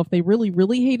well. So if they really,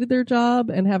 really hated their job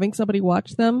and having somebody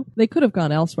watch them, they could have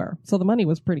gone elsewhere. So the money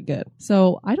was pretty good.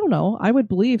 So I don't know. I would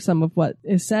believe some of what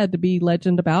is said to be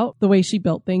legend about the way she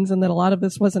built things, and that a lot of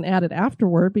this wasn't added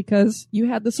afterward because you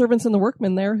had the servants and the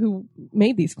workmen there who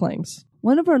made these claims.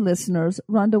 One of our listeners,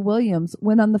 Rhonda Williams,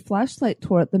 went on the flashlight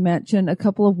tour at the mansion a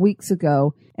couple of weeks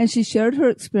ago, and she shared her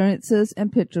experiences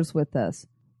and pictures with us.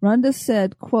 Rhonda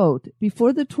said, quote,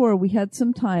 "Before the tour, we had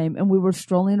some time and we were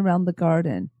strolling around the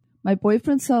garden. My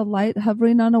boyfriend saw a light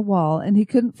hovering on a wall and he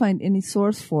couldn't find any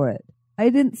source for it. I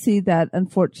didn't see that,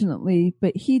 unfortunately,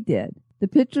 but he did. The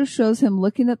picture shows him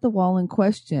looking at the wall in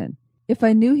question. If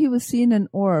I knew he was seeing an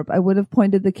orb, I would have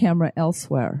pointed the camera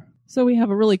elsewhere." So we have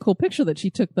a really cool picture that she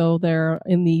took, though, there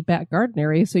in the back garden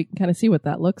area, so you can kind of see what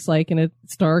that looks like, and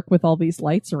it's dark with all these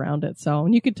lights around it. So,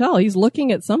 and you could tell he's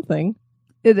looking at something.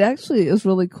 It actually is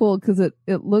really cool because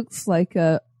it looks like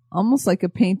almost like a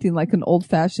painting, like an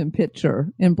old-fashioned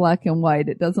picture in black and white.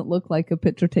 It doesn't look like a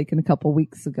picture taken a couple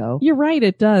weeks ago. You're right,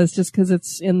 it does, just because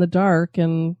it's in the dark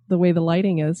and the way the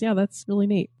lighting is. Yeah, that's really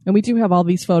neat. And we do have all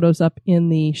these photos up in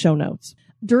the show notes.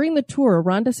 During the tour,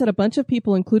 Rhonda said a bunch of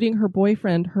people, including her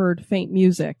boyfriend, heard faint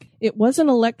music. It wasn't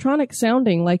electronic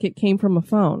sounding like it came from a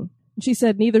phone. She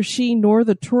said neither she nor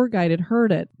the tour guide had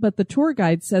heard it, but the tour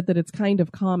guide said that it's kind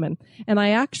of common. And I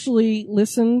actually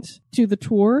listened to the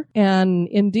tour, and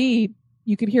indeed,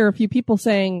 you could hear a few people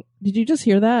saying, "Did you just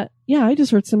hear that?" "Yeah, I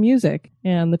just heard some music."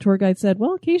 And the tour guide said,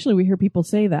 "Well, occasionally we hear people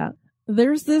say that."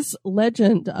 There's this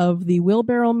legend of the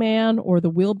wheelbarrow man or the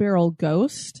wheelbarrow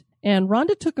ghost. And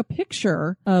Rhonda took a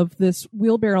picture of this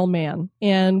wheelbarrow man,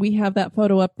 and we have that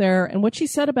photo up there. And what she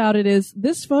said about it is,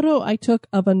 "This photo I took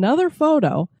of another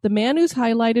photo. The man who's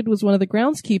highlighted was one of the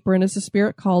groundskeeper and is a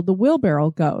spirit called the wheelbarrow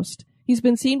ghost. He's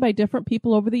been seen by different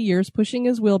people over the years pushing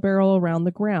his wheelbarrow around the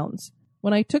grounds.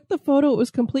 When I took the photo, it was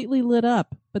completely lit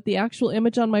up, but the actual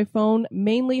image on my phone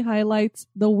mainly highlights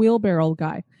the wheelbarrow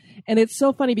guy." And it's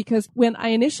so funny because when I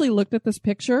initially looked at this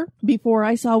picture, before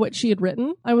I saw what she had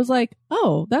written, I was like,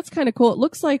 oh, that's kind of cool. It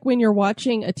looks like when you're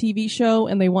watching a TV show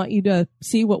and they want you to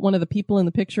see what one of the people in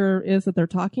the picture is that they're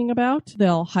talking about,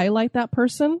 they'll highlight that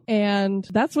person. And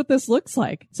that's what this looks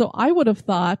like. So I would have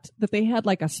thought that they had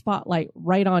like a spotlight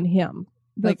right on him,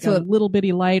 like a little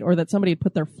bitty light, or that somebody had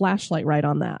put their flashlight right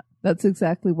on that. That's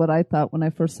exactly what I thought when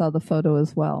I first saw the photo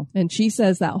as well. And she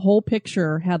says that whole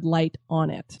picture had light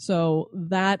on it. So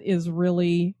that is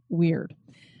really weird.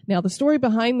 Now, the story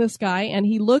behind this guy, and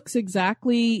he looks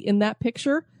exactly in that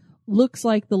picture, looks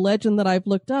like the legend that I've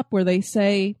looked up, where they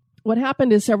say what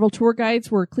happened is several tour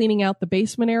guides were cleaning out the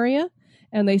basement area,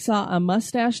 and they saw a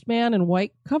mustached man in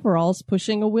white coveralls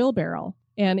pushing a wheelbarrow.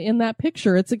 And in that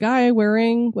picture, it's a guy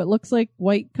wearing what looks like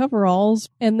white coveralls.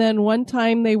 And then one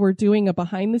time they were doing a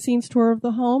behind-the-scenes tour of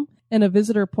the home, and a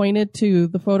visitor pointed to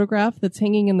the photograph that's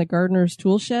hanging in the gardener's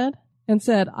tool shed and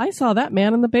said, "I saw that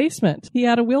man in the basement. He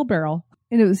had a wheelbarrow."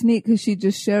 And it was neat because she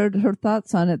just shared her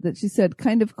thoughts on it, that she said,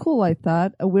 "Kind of cool, I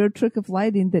thought. A weird trick of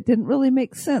lighting that didn't really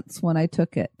make sense when I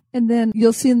took it." And then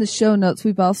you'll see in the show notes,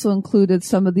 we've also included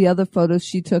some of the other photos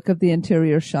she took of the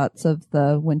interior shots of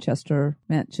the Winchester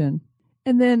mansion.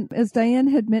 And then, as Diane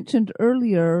had mentioned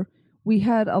earlier, we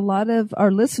had a lot of our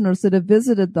listeners that have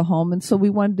visited the home, and so we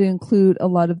wanted to include a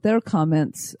lot of their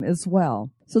comments as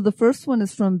well. So the first one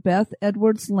is from Beth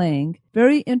Edwards-Lang.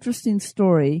 Very interesting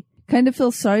story. Kind of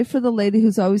feel sorry for the lady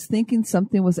who's always thinking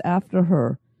something was after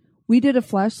her. We did a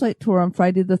flashlight tour on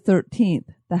Friday the 13th.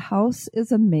 The house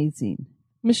is amazing.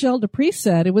 Michelle Dupree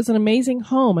said, "It was an amazing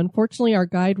home. Unfortunately, our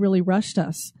guide really rushed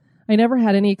us. I never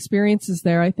had any experiences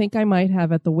there. I think I might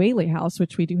have at the Whaley House,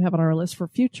 which we do have on our list for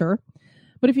future.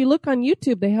 But if you look on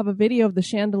YouTube, they have a video of the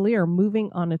chandelier moving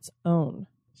on its own."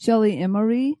 Shelley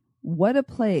Emery, what a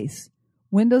place.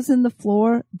 Windows in the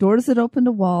floor, doors that open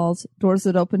to walls, doors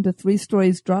that open to 3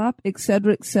 stories drop,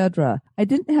 etc., etc. I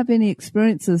didn't have any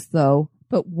experiences, though,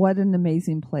 but what an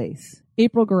amazing place.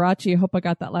 April Garachi, I hope I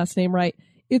got that last name right.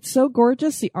 "It's so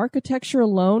gorgeous. The architecture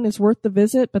alone is worth the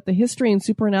visit, but the history and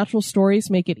supernatural stories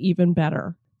make it even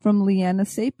better." From Leanna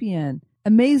Sapien,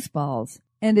 amazeballs,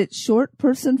 and it's short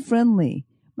person friendly.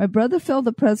 My brother felt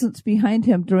the presence behind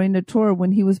him during a tour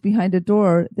when he was behind a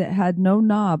door that had no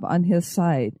knob on his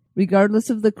side. Regardless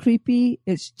of the creepy,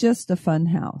 it's just a fun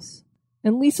house.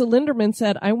 And Lisa Linderman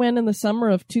said, I went in the summer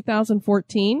of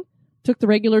 2014, took the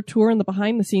regular tour and the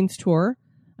behind-the-scenes tour.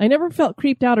 I never felt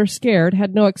creeped out or scared,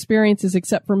 had no experiences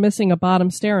except for missing a bottom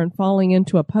stair and falling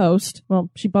into a post. Well,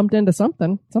 she bumped into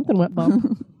something. Something went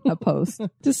bump. A post.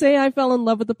 To say I fell in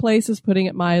love with the place is putting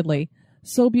it mildly.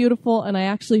 So beautiful, and I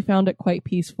actually found it quite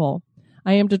peaceful.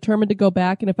 I am determined to go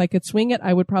back, and if I could swing it,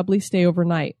 I would probably stay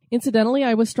overnight. Incidentally,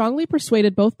 I was strongly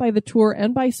persuaded both by the tour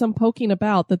and by some poking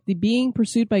about that the being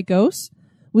pursued by ghosts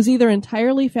was either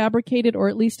entirely fabricated or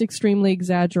at least extremely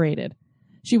exaggerated.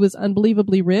 She was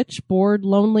unbelievably rich, bored,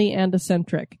 lonely, and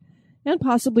eccentric. And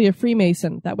possibly a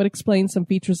Freemason. That would explain some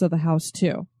features of the house,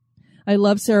 too. I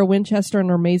love Sarah Winchester and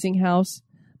her amazing house,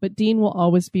 but Dean will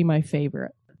always be my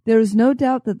favorite. There is no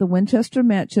doubt that the Winchester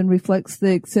Mansion reflects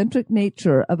the eccentric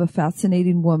nature of a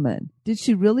fascinating woman. Did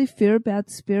she really fear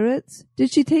bad spirits?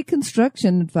 Did she take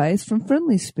construction advice from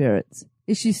friendly spirits?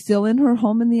 Is she still in her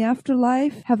home in the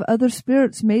afterlife? Have other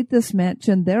spirits made this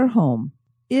mansion their home?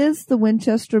 Is the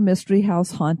Winchester Mystery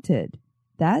House haunted?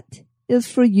 That is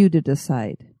for you to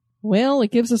decide. Well,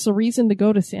 it gives us a reason to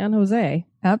go to San Jose.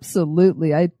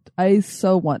 Absolutely. I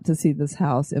so want to see this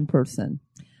house in person.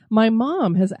 My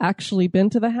mom has actually been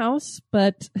to the house,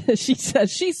 but she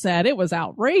said it was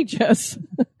outrageous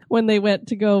when they went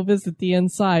to go visit the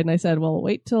inside. And I said, well,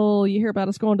 wait till you hear about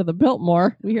us going to the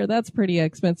Biltmore. We hear that's pretty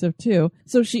expensive too.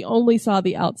 So she only saw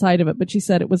the outside of it, but she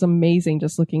said it was amazing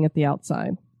just looking at the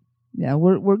outside. Yeah,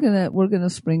 we're gonna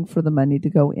spring for the money to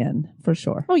go in for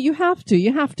sure. Oh, you have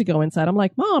to go inside. I'm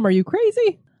like, Mom, are you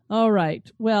crazy? All right.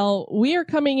 Well, we are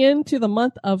coming into the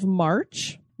month of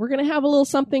March. We're going to have a little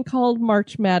something called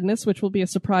March Madness, which will be a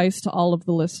surprise to all of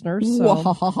the listeners. So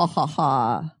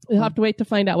you'll have to wait to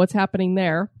find out what's happening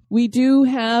there. We do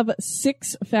have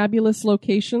 6 fabulous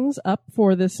locations up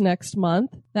for this next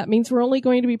month. That means we're only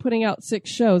going to be putting out 6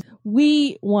 shows.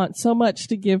 We want so much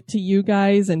to give to you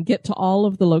guys and get to all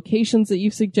of the locations that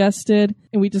you've suggested.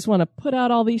 And we just want to put out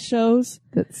all these shows.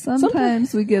 But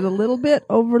sometimes we get a little bit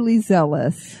overly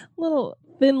zealous. A little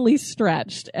thinly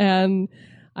stretched. And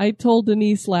I told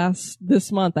Denise this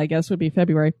month, I guess would be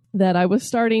February, that I was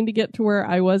starting to get to where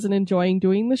I wasn't enjoying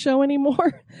doing the show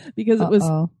anymore because it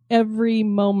was every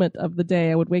moment of the day.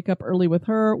 I would wake up early with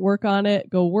her, work on it,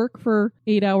 go work for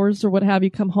 8 hours or what have you,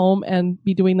 come home and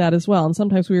be doing that as well. And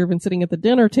sometimes we were even sitting at the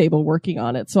dinner table working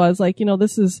on it. So I was like,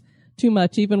 this is too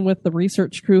much, even with the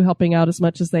research crew helping out as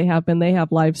much as they have been. They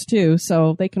have lives too,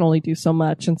 so they can only do so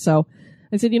much. And so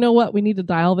I said, you know what? We need to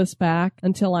dial this back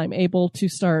until I'm able to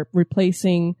start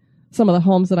replacing some of the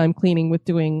homes that I'm cleaning with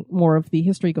doing more of the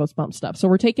History Goes Bump stuff. So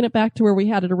we're taking it back to where we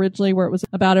had it originally, where it was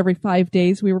about every 5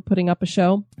 days we were putting up a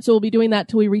show. So we'll be doing that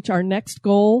till we reach our next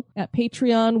goal at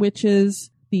Patreon, which is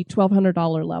the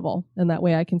 $1,200 level. And that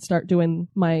way I can start doing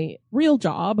my real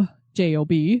job,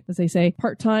 J-O-B, as they say,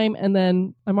 part-time, and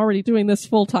then I'm already doing this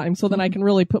full-time, so then I can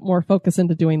really put more focus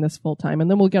into doing this full-time,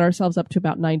 and then we'll get ourselves up to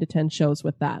about 9 to 10 shows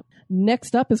with that.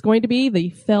 Next up is going to be the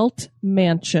Felt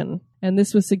Mansion, and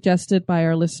this was suggested by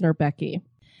our listener, Becky.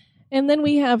 And then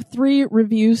we have 3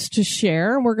 reviews to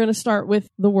share. We're going to start with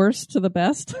the worst to the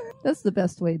best. That's the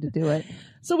best way to do it.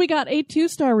 So we got a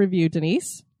 2-star review,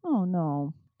 Denise. Oh,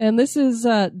 no. And this is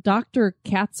Dr.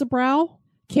 Katzebrow.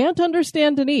 Can't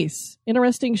understand Denise.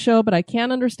 Interesting show, but I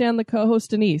can't understand the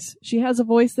co-host Denise. She has a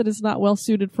voice that is not well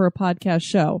suited for a podcast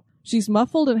show. She's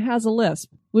muffled and has a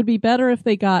lisp. Would be better if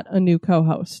they got a new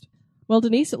co-host. Well,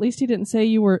 Denise, at least he didn't say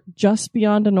you were just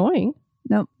beyond annoying.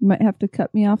 Nope, you might have to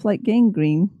cut me off like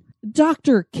gangrene.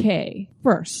 Dr. K.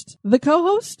 First, the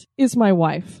co-host is my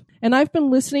wife. And I've been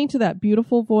listening to that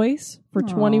beautiful voice for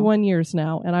 21 years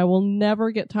now, and I will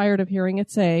never get tired of hearing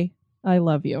it say, I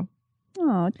love you.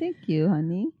 Oh, thank you,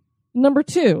 honey. Number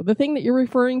 2, the thing that you're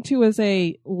referring to as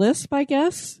a lisp, I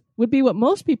guess, would be what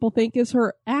most people think is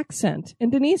her accent.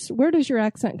 And Denise, where does your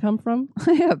accent come from?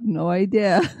 I have no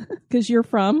idea. Because you're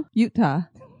from? Utah.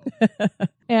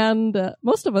 And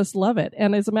most of us love it.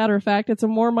 And as a matter of fact, it's a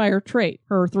Moormeyer trait.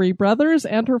 Her 3 brothers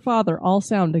and her father all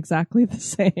sound exactly the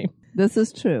same. This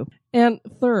is true. And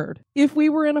third, if we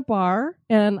were in a bar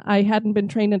and I hadn't been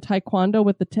trained in Taekwondo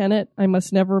with the tenet, I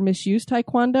must never misuse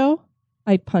Taekwondo,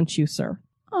 I'd punch you, sir.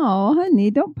 Oh, honey,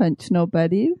 don't punch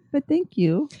nobody, but thank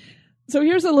you. So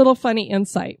here's a little funny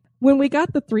insight. When we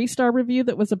got the 3-star review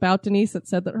that was about Denise that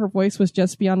said that her voice was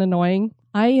just beyond annoying,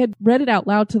 I had read it out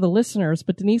loud to the listeners,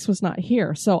 but Denise was not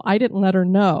here, so I didn't let her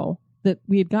know that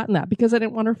we had gotten that because I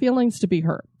didn't want her feelings to be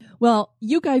hurt. Well,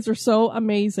 you guys are so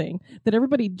amazing that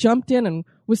everybody jumped in and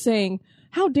was saying,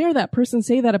 how dare that person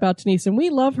say that about Denise? And we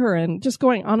love her, and just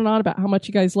going on and on about how much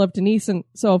you guys love Denise. And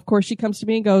so, of course, she comes to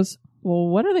me and goes, well,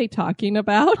 what are they talking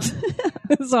about?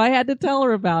 So I had to tell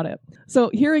her about it. So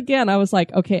here again, I was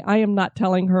like, okay, I am not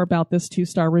telling her about this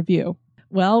 2-star review.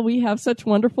 Well, we have such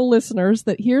wonderful listeners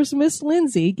that here's Miss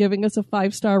Lindsay giving us a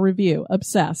 5-star review.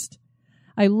 Obsessed.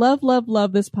 I love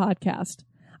this podcast.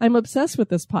 I'm obsessed with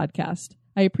this podcast.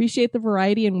 I appreciate the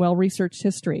variety and well-researched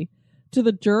history. To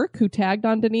the jerk who tagged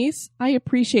on Denise, I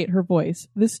appreciate her voice.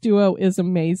 This duo is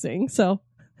amazing. So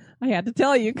I had to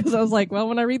tell you because I was like, well,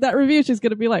 when I read that review, she's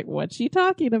going to be like, what's she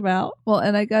talking about? Well,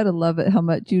 and I got to love it how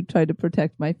much you try to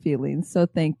protect my feelings. So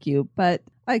thank you. But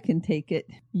I can take it.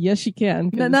 Yes, you can.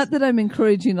 Not that I'm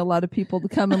encouraging a lot of people to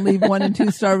come and leave 1 and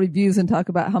 2-star reviews and talk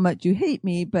about how much you hate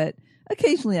me, but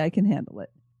occasionally I can handle it.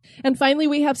 And finally,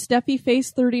 we have Steffi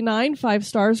Face 39, 5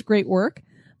 stars, great work.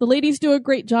 The ladies do a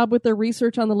great job with their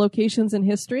research on the locations and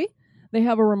history. They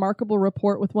have a remarkable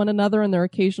rapport with one another and their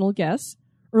occasional guests.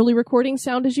 Early recordings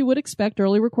sound as you would expect,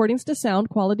 early recordings to sound,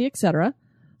 quality, etc.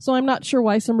 So I'm not sure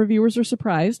why some reviewers are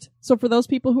surprised. So for those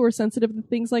people who are sensitive to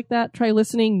things like that, try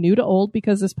listening new to old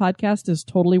because this podcast is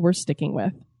totally worth sticking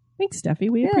with. Thanks, Steffi.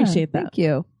 We appreciate that. Thank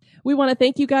you. We want to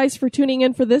thank you guys for tuning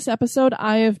in for this episode.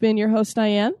 I have been your host,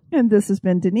 Diane. And this has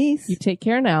been Denise. You take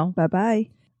care now. Bye-bye.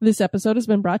 This episode has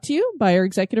been brought to you by our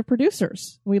executive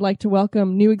producers. We'd like to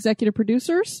welcome new executive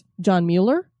producers, John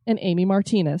Mueller and Amy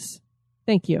Martinez.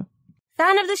 Thank you.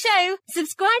 Fan of the show?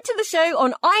 Subscribe to the show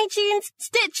on iTunes,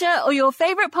 Stitcher, or your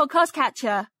favorite podcast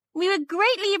catcher. We would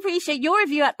greatly appreciate your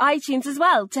review at iTunes as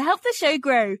well to help the show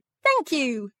grow. Thank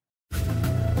you.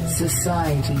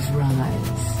 Societies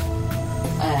rise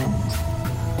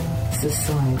and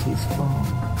societies fall.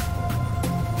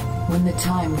 When the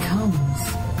time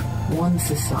comes, one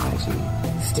society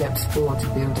steps forward to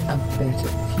build a better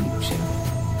future.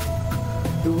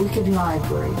 The Wicked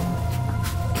Library,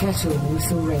 Kettle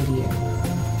Whistle Radio,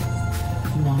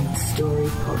 Ninth Story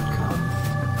Podcast,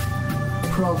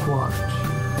 Prog Watch,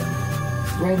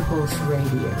 Red Horse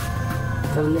Radio,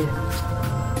 The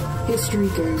Lift, History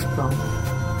Goes Bump,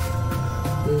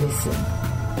 Listen,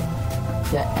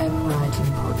 the M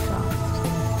Writing Podcast,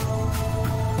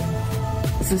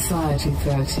 Society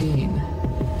 13,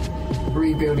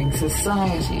 Rebuilding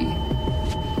Society,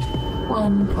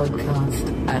 one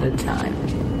podcast at a time.